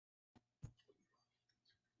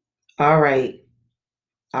All right.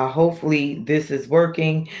 Hopefully this is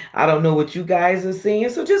working. I don't know what you guys are seeing,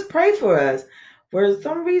 so just pray for us. For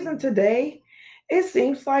some reason today, it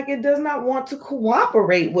seems like it does not want to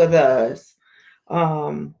cooperate with us.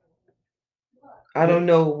 I don't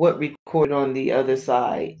know what recorded on the other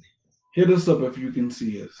side. Hit us up if you can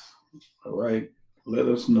see us. All right. Let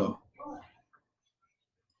us know.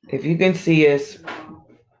 If you can see us,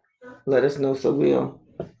 let us know so we'll.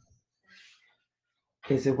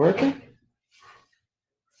 Is it working?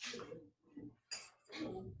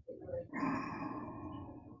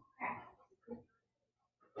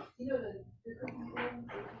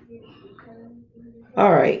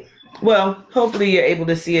 All right. Well, hopefully you're able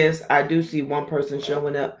to see us. I do see one person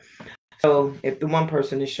showing up. So if the one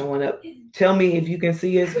person is showing up, tell me if you can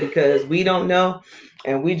see us, because we don't know,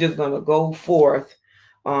 and we're just going to go forth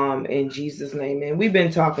in Jesus' name. And we've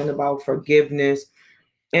been talking about forgiveness,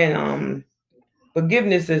 and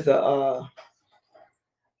forgiveness is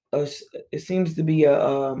it seems to be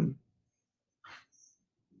a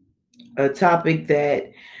topic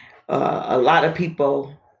that a lot of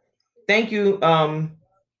people. Thank you,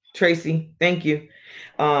 Tracy. Thank you.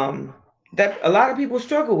 That a lot of people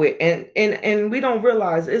struggle with, and we don't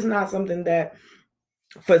realize it's not something that,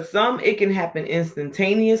 for some, it can happen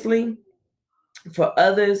instantaneously. For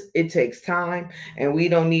others, it takes time, and we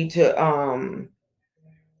don't need to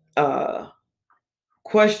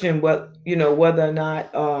question whether or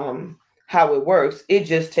not how it works. It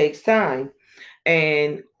just takes time,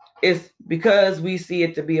 and it's because we see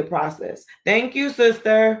it to be a process. Thank you,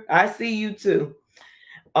 sister. I see you too.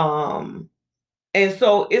 And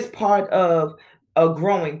so it's part of a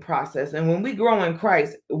growing process. And when we grow in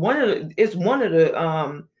Christ, one of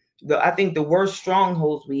the I think the worst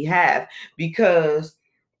strongholds we have, because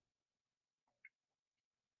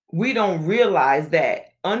we don't realize that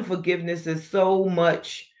unforgiveness is so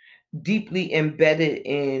much deeply embedded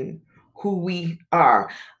in who we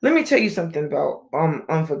are. Let me tell you something about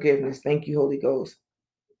unforgiveness. Thank you, Holy Ghost.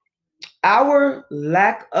 Our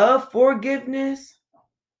lack of forgiveness,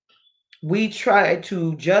 we try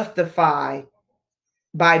to justify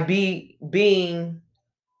by being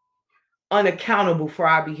unaccountable for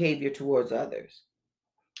our behavior towards others.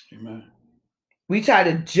 Amen. We try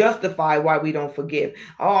to justify why we don't forgive.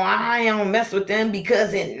 Oh, I don't mess with them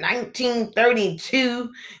because in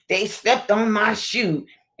 1932 they stepped on my shoe.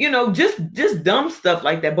 Just dumb stuff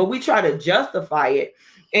like that. But we try to justify it.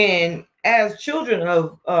 And as children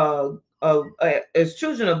of God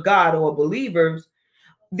or believers,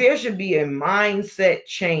 there should be a mindset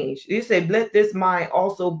change. They say, let this mind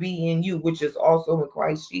also be in you, which is also in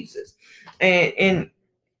Christ Jesus. And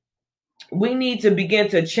we need to begin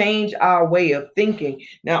to change our way of thinking.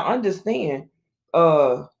 Now, understand,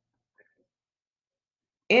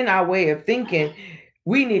 in our way of thinking,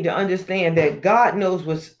 we need to understand that God knows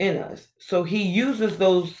what's in us. So he uses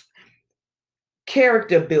those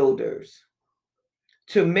character builders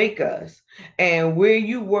to make us. And where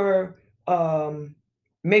you were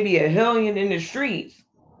maybe a hellion in the streets,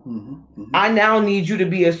 I now need you to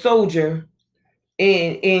be a soldier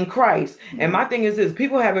in Christ. And my thing is this: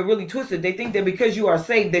 people have it really twisted. They think that because you are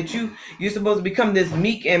saved that you're supposed to become this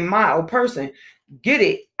meek and mild person. Get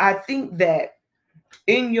it? I think that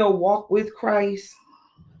in your walk with Christ,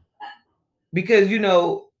 because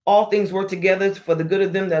all things work together for the good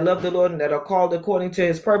of them that love the Lord and that are called according to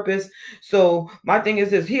his purpose. So my thing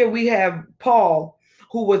is this: here we have Paul,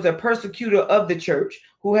 who was a persecutor of the church,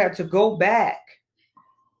 who had to go back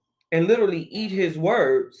and literally eat his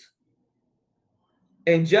words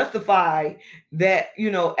and justify that,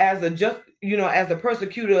 as a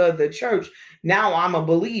persecutor of the church, now I'm a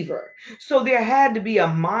believer. So there had to be a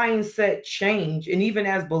mindset change. And even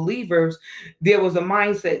as believers, there was a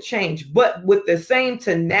mindset change. But with the same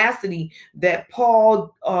tenacity that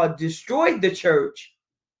Paul destroyed the church,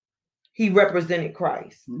 he represented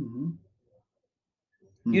Christ.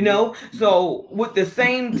 So with the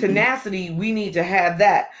same tenacity, we need to have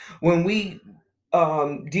that when we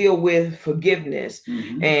deal with forgiveness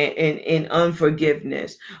and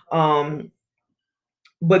unforgiveness.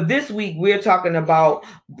 But this week we're talking about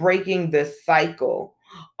breaking the cycle.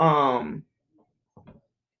 And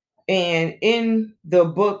in the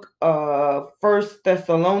book of 1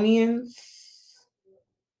 Thessalonians,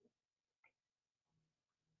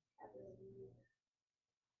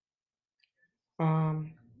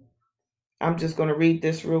 I'm just going to read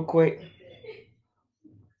this real quick.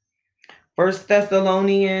 1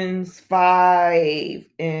 Thessalonians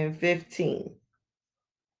 5:15.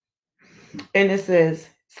 And it says,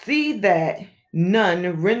 see that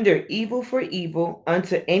none render evil for evil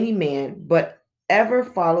unto any man, but ever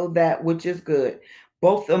follow that which is good,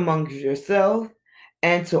 both among yourself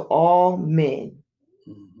and to all men.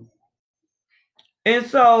 Mm-hmm. And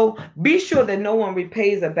so be sure that no one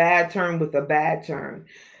repays a bad turn with a bad turn.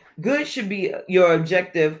 Good should be your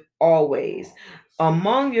objective always,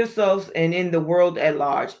 among yourselves and in the world at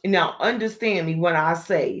large. Now, understand me when I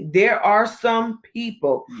say there are some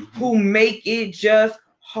people who make it just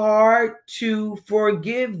hard to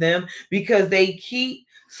forgive them because they keep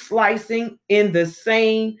slicing in the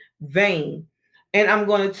same vein. And I'm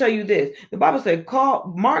going to tell you this. The Bible said,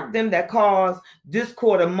 mark them that cause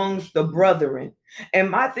discord amongst the brethren.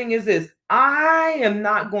 And my thing is this, I am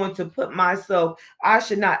not going to put myself, I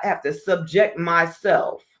should not have to subject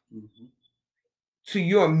myself to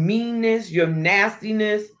your meanness, your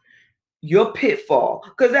nastiness, your pitfall.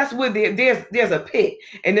 Because that's where there's a pit.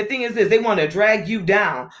 And the thing is this, they want to drag you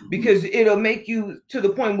down because it'll make you to the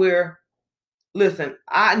point where, listen,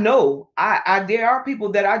 I know there are people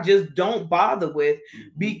that I just don't bother with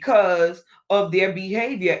because of their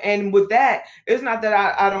behavior. And with that, it's not that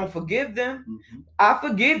I don't forgive them. I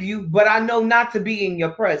forgive you, but I know not to be in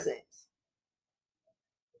your presence.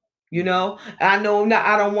 You know, I know not,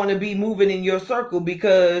 I don't want to be moving in your circle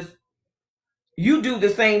because you do the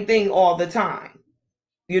same thing all the time,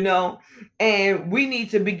 you know, and we need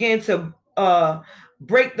to begin to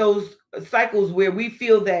break those cycles where we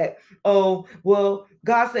feel that, oh, well,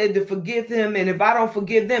 God said to forgive him, and if I don't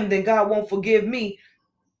forgive them, then God won't forgive me.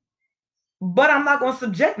 But I'm not going to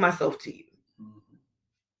subject myself to you.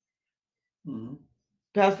 Mm-hmm.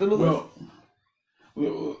 Pastor Lewis?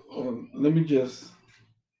 Well, let me just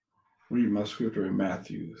read my scripture in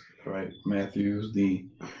Matthew, right? Matthew, the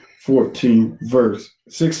 14th verse,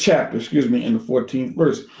 6th chapter, in the 14th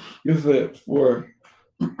verse. It said, for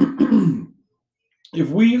if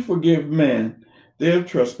we forgive men their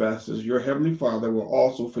trespasses, your heavenly Father will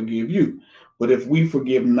also forgive you. But if we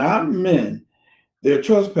forgive not men their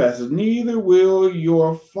trespasses, neither will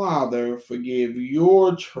your Father forgive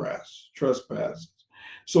your trespasses.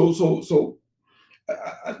 So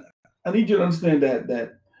I need you to understand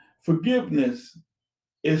that forgiveness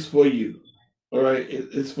is for you. All right,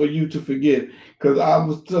 it's for you to forgive. Because I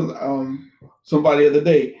was telling somebody the other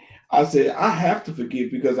day, I said I have to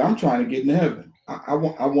forgive because I'm trying to get into heaven. I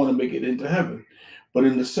want to make it into heaven. But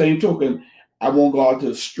in the same token, I want God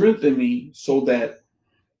to strengthen me so that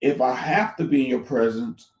if I have to be in your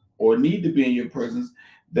presence or need to be in your presence,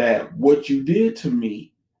 that what you did to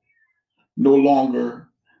me no longer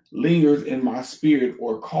lingers in my spirit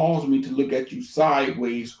or cause me to look at you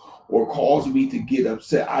sideways or cause me to get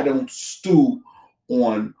upset. I don't stew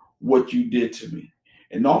on what you did to me.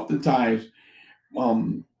 And oftentimes,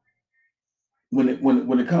 when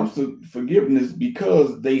it comes to forgiveness,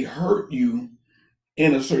 because they hurt you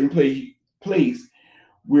in a certain place,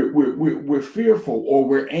 we're fearful or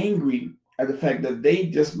we're angry at the fact that they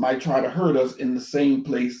just might try to hurt us in the same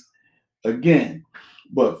place again.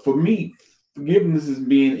 But for me, forgiveness is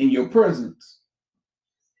being in your presence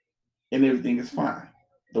and everything is fine.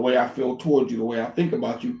 The way I feel towards you, the way I think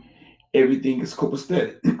about you, everything is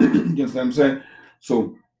copacetic. You understand what I'm saying?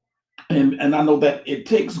 So, and I know that it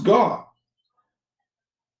takes God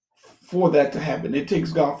for that to happen. It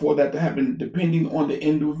takes God for that to happen, depending on the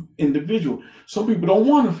individual. Some people don't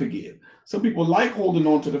want to forgive. Some people like holding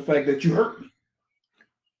on to the fact that you hurt me.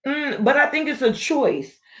 But I think it's a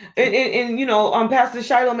choice. And you know, Pastor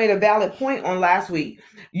Shiloh made a valid point on last week.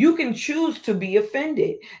 You can choose to be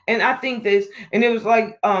offended. And I think this, and it was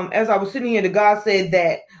like, as I was sitting here, the God said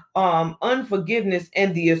that unforgiveness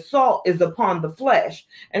and the assault is upon the flesh.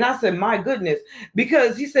 And I said, my goodness,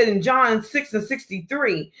 because he said in John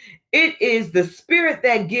 6:63, it is the spirit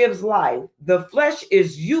that gives life. The flesh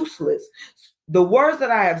is useless. The words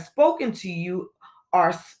that I have spoken to you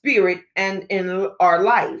our spirit and in our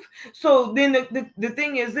life. So then the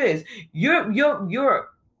thing is this, your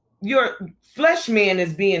flesh man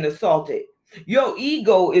is being assaulted. Your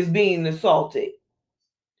ego is being assaulted.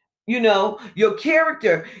 You know, your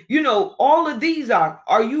character, you know, all of these are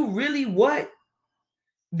you really what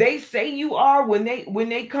they say you are when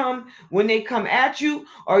they come at you?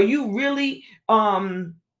 Are you really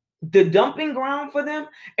the dumping ground for them?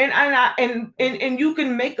 And you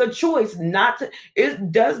can make a choice not to.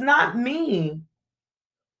 It does not mean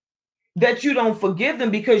that you don't forgive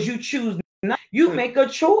them because you choose not. You make a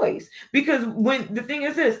choice, because when the thing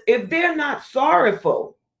is this, if they're not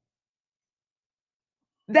sorrowful,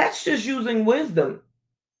 that's just using wisdom.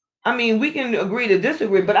 I mean, we can agree to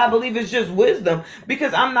disagree, but I believe it's just wisdom,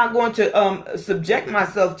 because I'm not going to subject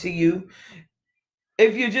myself to you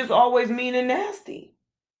if you're just always mean and nasty.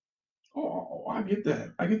 Oh, I get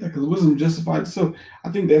that. Because wisdom justifies itself. I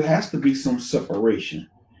think there has to be some separation.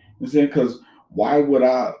 You see, because Why would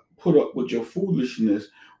I put up with your foolishness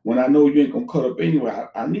when I know you ain't gonna cut up anyway?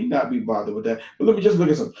 I need not be bothered with that. But let me just look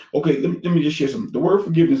at something. Okay, let me just share something. The word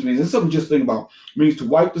forgiveness means, it's something just think about, means to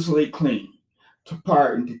wipe the slate clean, to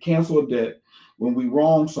pardon, to cancel a debt. When we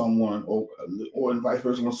wrong someone, or vice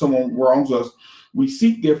versa, when someone wrongs us, we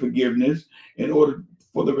seek their forgiveness in order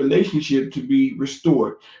for the relationship to be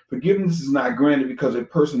restored. Forgiveness is not granted because a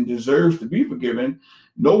person deserves to be forgiven.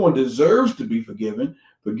 No one deserves to be forgiven.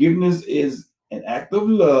 Forgiveness is an act of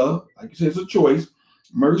love, like you said, it's a choice,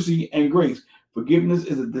 mercy, and grace. Forgiveness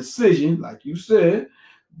is a decision, like you said,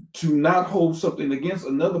 to not hold something against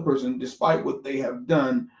another person despite what they have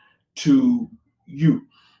done to you.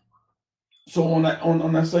 So on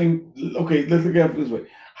that same, okay, let's look at it this way.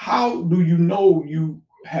 How do you know you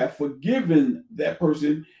have forgiven that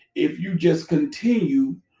person if you just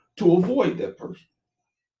continue to avoid that person?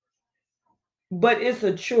 But it's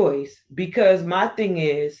a choice, because my thing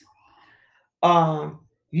is,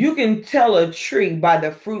 you can tell a tree by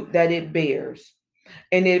the fruit that it bears.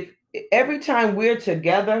 And if every time we're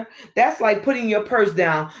together, that's like putting your purse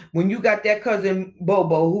down when you got that cousin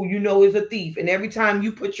Bobo who you know is a thief, and every time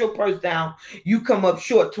you put your purse down, you come up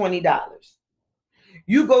short $20.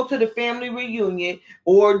 You go to the family reunion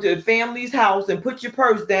or the family's house and put your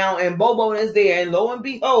purse down, and Bobo is there, and lo and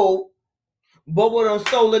behold, Bobo done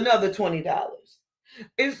stole another $20.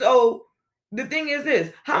 And so the thing is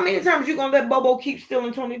this: how many times you gonna let Bobo keep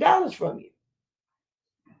stealing $20 from you?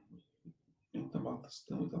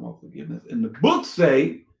 About forgiveness. And the books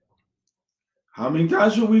say, how many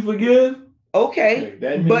times should we forgive? Okay,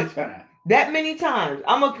 that many times. That many times.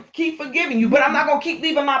 I'm gonna keep forgiving you, but I'm not gonna keep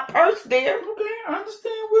leaving my purse there. Okay, I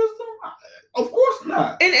understand wisdom. Of course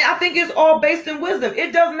not. And I think it's all based in wisdom.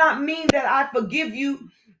 It does not mean that I forgive you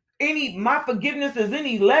my forgiveness is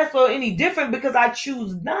any less or any different because I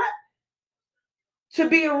choose not to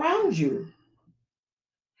be around you.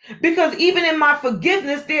 Because even in my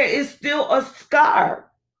forgiveness, there is still a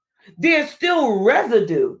scar. There's still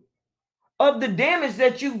residue of the damage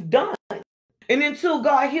that you've done. And until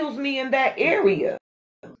God heals me in that area,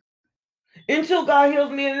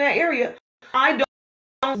 I don't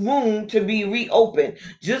want room to be reopened.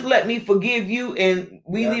 Just let me forgive you, and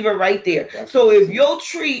we leave it right there. So if your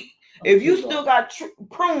tree, if you still got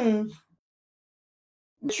prunes,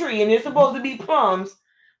 tree, and it's supposed to be plums,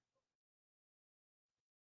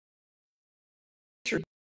 it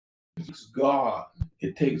takes God.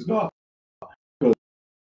 It takes God. Because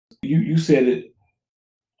you said it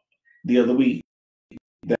the other week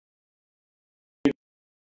that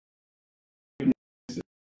it's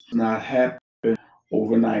not happen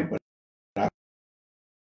overnight, but I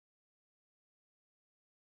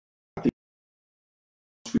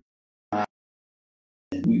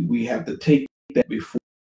think we have to take that before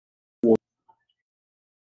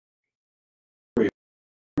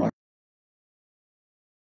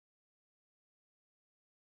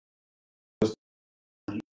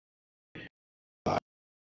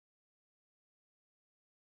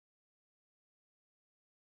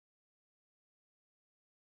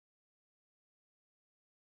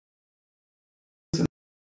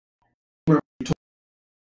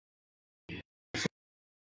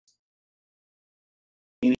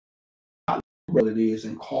what it is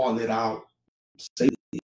and call it out, say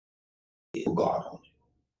it, put God on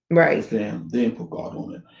it. Right. Then put God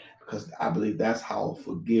on it. Because I believe that's how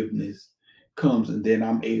forgiveness comes. And then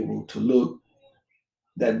I'm able to look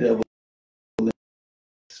that devil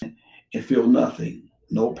and feel nothing,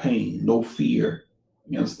 no pain, no fear.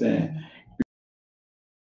 You understand?